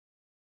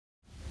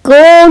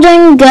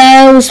Gordon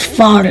Goes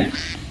Foreign.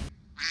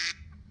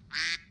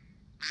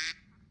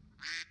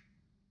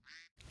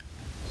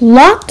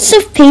 Lots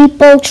of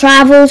people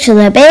travel to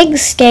the big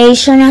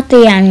station at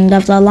the end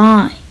of the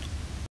line.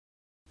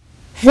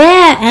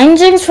 There,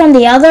 engines from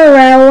the other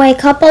railway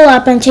couple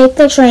up and take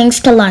the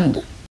trains to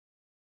London.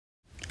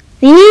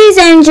 These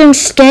engines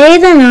stay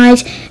the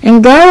night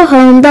and go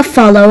home the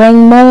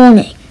following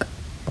morning.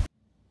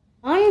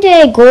 One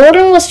day,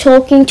 Gordon was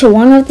talking to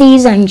one of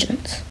these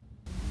engines.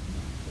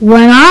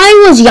 "When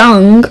I was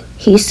young,"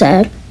 he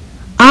said,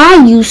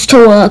 "I used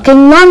to work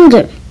in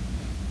London.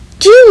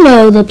 Do you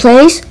know the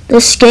place?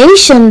 The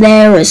station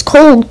there is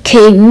called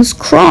King's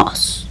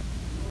Cross."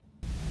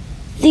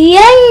 The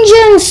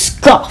engine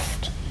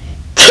scoffed.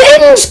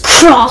 "King's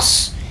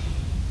Cross?"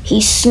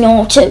 he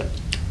snorted.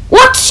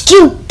 "What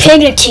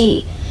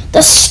stupidity!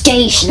 The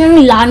station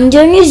in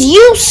London is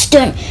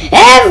Euston.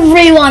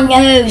 Everyone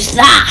knows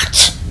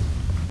that."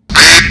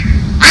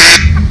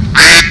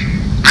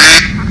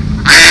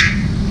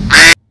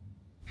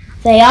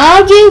 They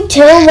argued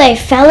till they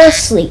fell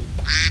asleep.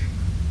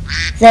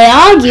 They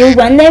argued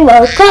when they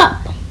woke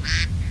up.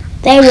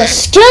 They were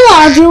still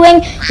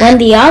arguing when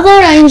the other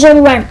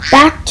engine went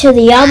back to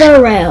the other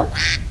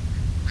railway.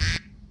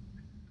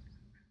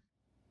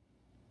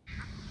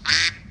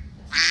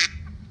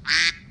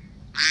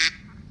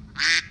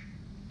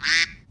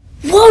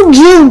 "Won't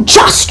you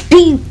just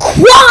be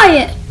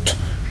quiet?"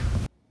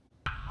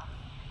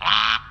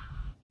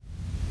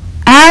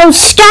 "Oh,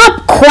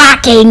 stop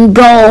quacking,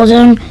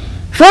 Gordon.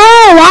 For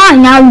all I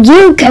know,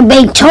 you could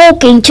be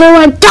talking to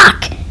a duck.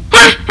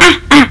 Ha ha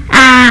ha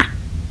ha."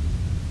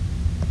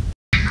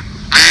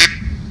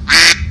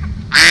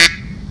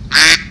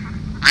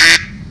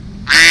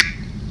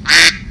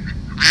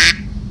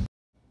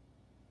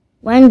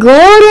 When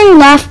Gordon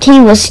left, he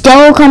was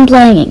still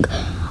complaining.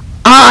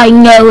 "I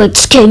know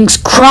it's King's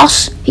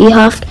Cross," he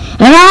huffed,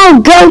 "and I'll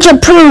go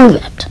to prove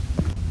it."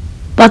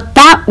 But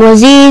that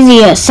was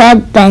easier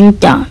said than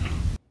done.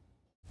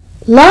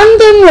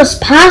 London was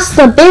past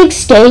the big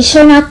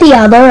station at the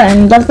other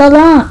end of the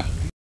line.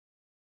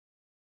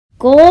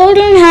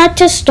 Gordon had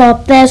to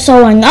stop there so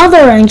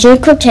another engine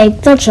could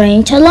take the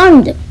train to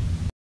London.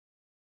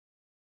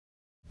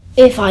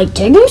 "If I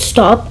didn't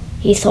stop,"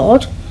 he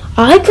thought,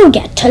 "I could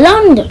get to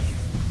London."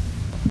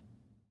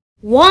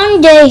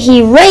 One day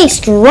he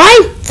raced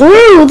right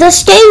through the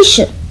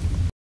station.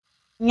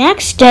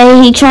 Next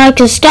day he tried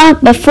to stop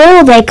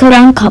before they could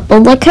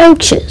uncouple the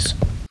coaches.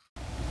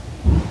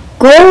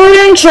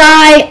 Gordon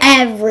tried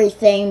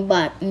everything,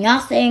 but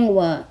nothing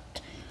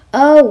worked.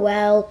 "Oh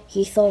well,"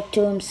 he thought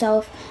to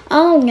himself,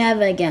 "I'll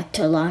never get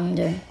to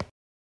London."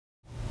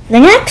 The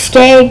next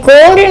day,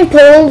 Gordon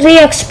pulled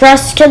the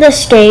express to the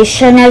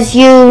station as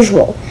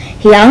usual.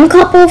 He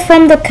uncoupled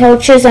from the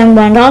coaches and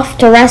went off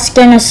to rest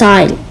in a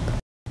siding.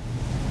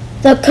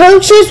 The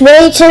coaches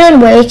waited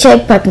and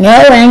waited, but no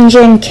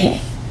engine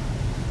came.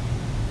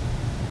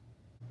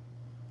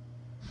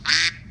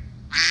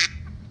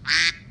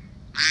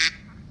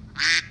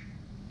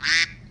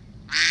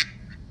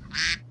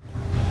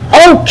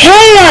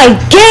 "Okay, I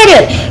get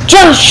it.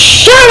 Just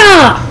shut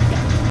up!"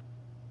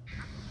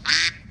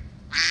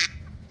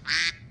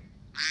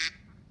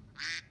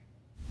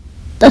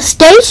 The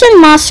station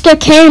master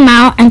came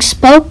out and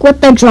spoke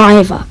with the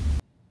driver.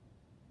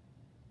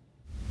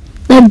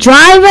 The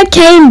driver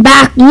came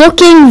back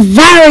looking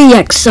very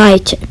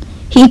excited.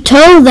 He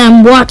told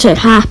them what had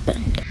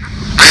happened.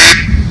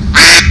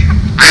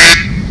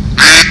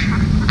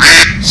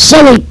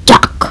 "Silly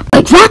duck!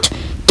 Wait, what?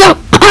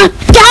 Don't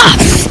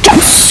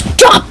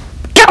stop!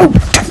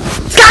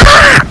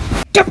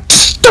 Don't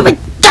stupid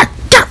duck!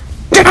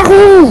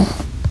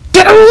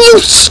 You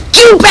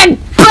stupid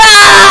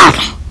bird!"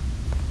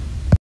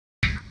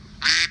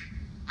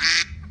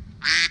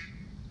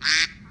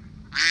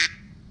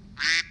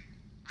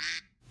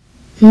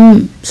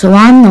 So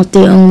I'm not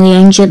the only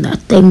engine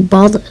that thing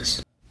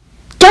bothers.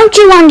 "Don't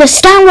you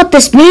understand what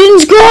this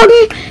means,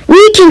 Gordon?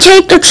 We can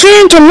take the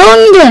train to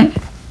London."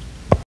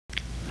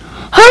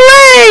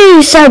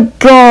 "Hooray!" said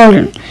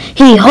Gordon.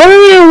 He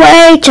hurried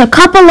away to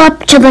couple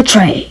up to the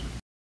train.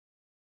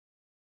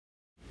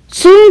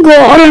 Soon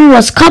Gordon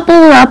was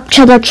coupled up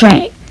to the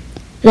train.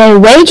 They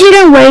waited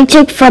and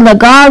waited for the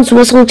guard's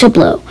whistle to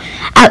blow.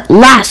 At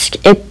last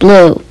it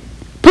blew.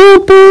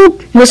 "Boop, boop,"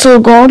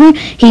 whistled Gordon.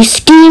 He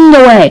steamed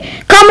away.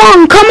 Come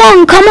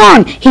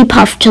on," he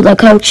puffed to the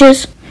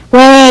coaches.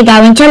 "We're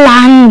going to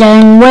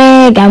London,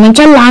 we're going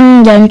to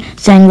London,"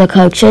 sang the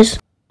coaches.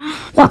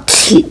 "What's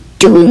he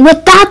doing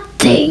with that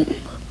thing?"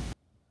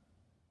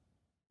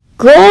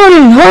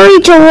 Gordon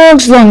hurried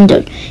towards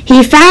London.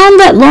 He found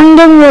that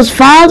London was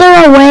farther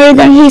away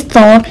than he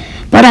thought,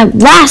 but at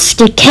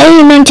last it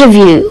came into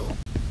view.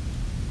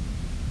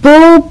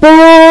 "Boop,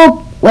 boop,"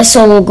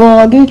 whistled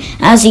Gordon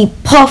as he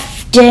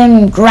puffed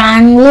in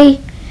grandly.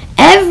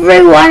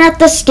 Everyone at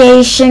the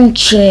station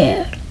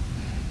cheered.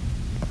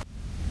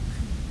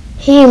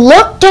 He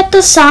looked at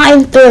the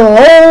sign through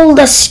all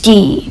the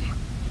steam.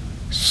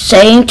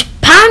 "St.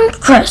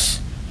 Pancras,"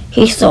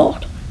 he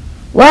thought.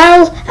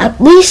 Well, at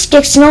least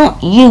it's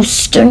not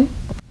Euston.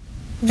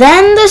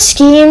 Then the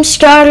scheme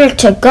started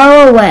to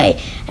go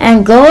away,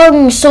 and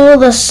Gordon saw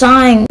the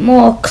sign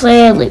more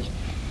clearly.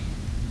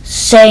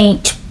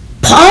 "St.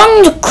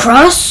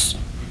 Pancras?"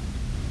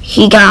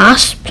 he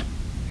gasped.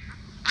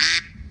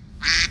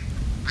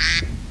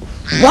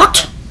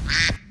 "What?"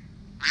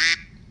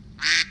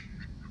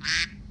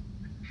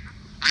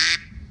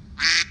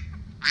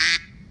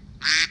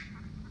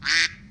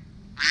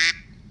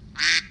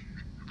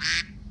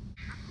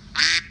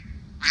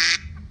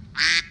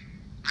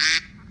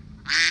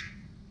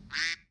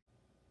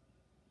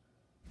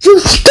 "You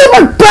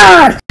stupid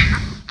bird!"